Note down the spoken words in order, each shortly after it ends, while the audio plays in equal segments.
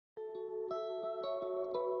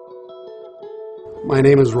My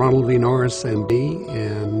name is Ronald V. Norris, MD,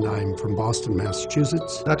 and I'm from Boston,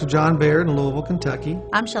 Massachusetts. Dr. John Baird in Louisville, Kentucky.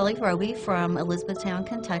 I'm Shelley Roby from Elizabethtown,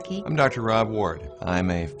 Kentucky. I'm Dr. Rob Ward.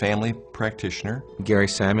 I'm a family practitioner. Gary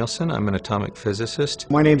Samuelson. I'm an atomic physicist.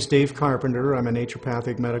 My name's Dave Carpenter. I'm a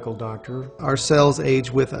naturopathic medical doctor. Our cells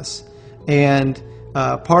age with us, and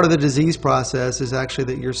part of the disease process is actually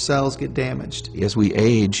that your cells get damaged. As we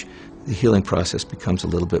age, the healing process becomes a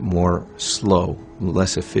little bit more slow,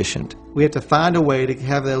 less efficient. We have to find a way to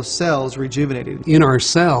have those cells rejuvenated. In our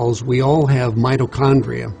cells, we all have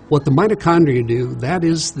mitochondria. What the mitochondria do, that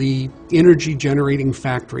is the energy generating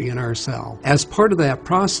factory in our cell. As part of that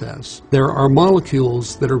process, there are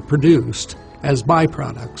molecules that are produced as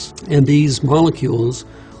byproducts, and these molecules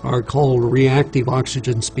are called reactive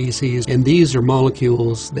oxygen species, and these are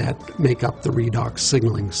molecules that make up the redox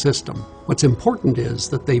signaling system. What's important is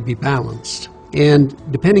that they be balanced. And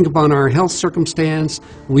depending upon our health circumstance,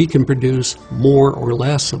 we can produce more or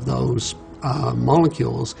less of those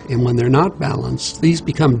molecules, and when they're not balanced, these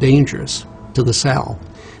become dangerous to the cell.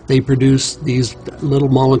 They produce these little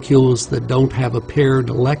molecules that don't have a paired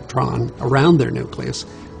electron around their nucleus,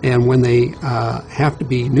 and when they have to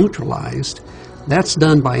be neutralized, that's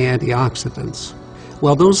done by antioxidants.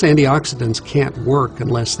 Well, those antioxidants can't work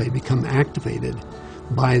unless they become activated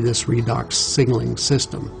by this redox signaling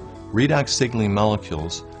system. Redox signaling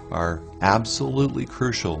molecules are absolutely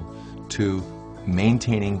crucial to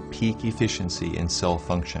maintaining peak efficiency in cell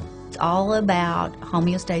function. It's all about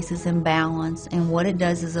homeostasis and balance, and what it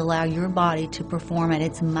does is allow your body to perform at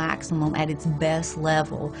its maximum, at its best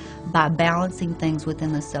level, by balancing things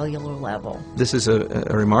within the cellular level. This is a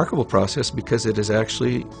remarkable process because it is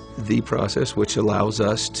actually the process which allows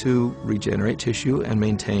us to regenerate tissue and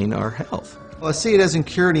maintain our health. Well, Asea doesn't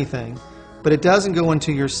cure anything, but it doesn't go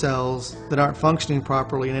into your cells that aren't functioning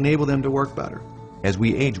properly and enable them to work better. As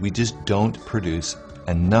we age, we just don't produce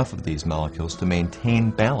enough of these molecules to maintain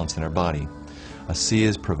balance in our body. Asea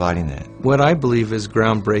is providing that. What I believe is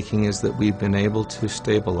groundbreaking is that we've been able to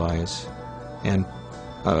stabilize and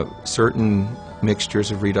certain mixtures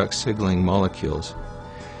of redox signaling molecules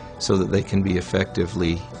so that they can be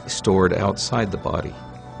effectively stored outside the body.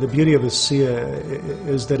 The beauty of Asea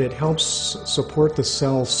is that it helps support the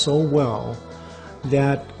cell so well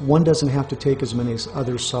that one doesn't have to take as many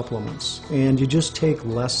other supplements, and you just take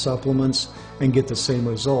less supplements and get the same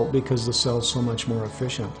result because the cell's so much more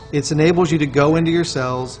efficient. It enables you to go into your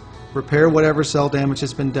cells, repair whatever cell damage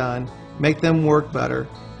has been done, make them work better,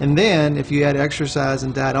 and then if you add exercise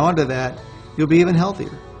and diet onto that, you'll be even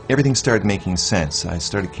healthier. Everything started making sense. I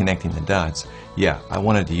started connecting the dots. Yeah, I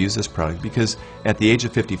wanted to use this product because at the age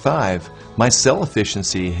of 55, my cell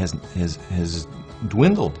efficiency has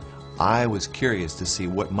dwindled. I was curious to see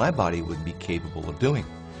what my body would be capable of doing.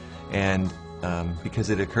 And because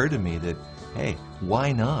it occurred to me that, hey,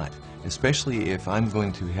 why not? Especially if I'm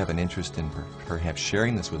going to have an interest in perhaps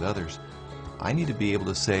sharing this with others, I need to be able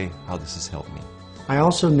to say how this has helped me. I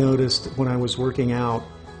also noticed when I was working out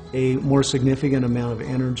a more significant amount of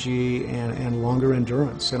energy and longer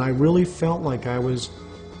endurance, and I really felt like I was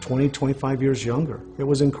 20, 25 years younger. It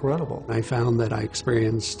was incredible. I found that I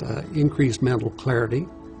experienced increased mental clarity,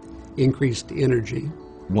 increased energy.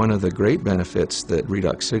 One of the great benefits that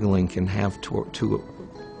redox signaling can have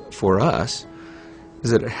for us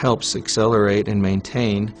is that it helps accelerate and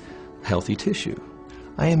maintain healthy tissue.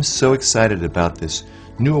 I am so excited about this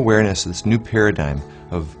new awareness, this new paradigm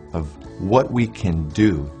of what we can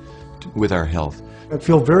do with our health. I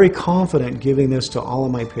feel very confident giving this to all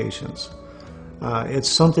of my patients. It's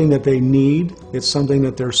something that they need, it's something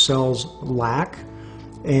that their cells lack,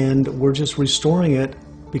 and we're just restoring it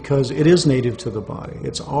because it is native to the body.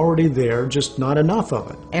 It's already there, just not enough of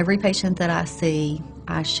it. Every patient that I see,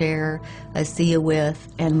 I share Asea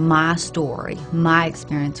with, and my story, my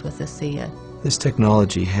experience with Asea. This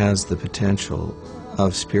technology has the potential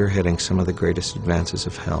of spearheading some of the greatest advances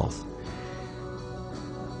of health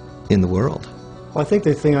in the world. Well, I think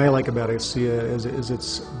the thing I like about Asea is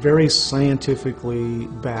it's very scientifically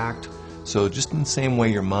backed. So just in the same way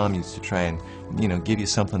your mom used to try and give you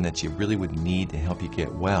something that you really would need to help you get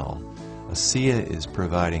well, Asea is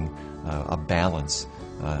providing a balance,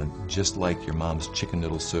 just like your mom's chicken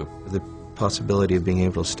noodle soup. The possibility of being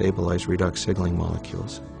able to stabilize redox signaling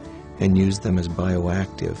molecules and use them as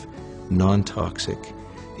bioactive, non-toxic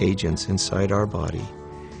agents inside our body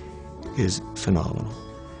is phenomenal.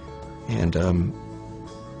 And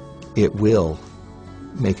it will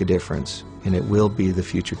make a difference, and it will be the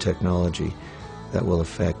future technology that will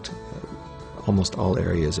affect almost all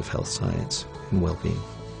areas of health science and well-being.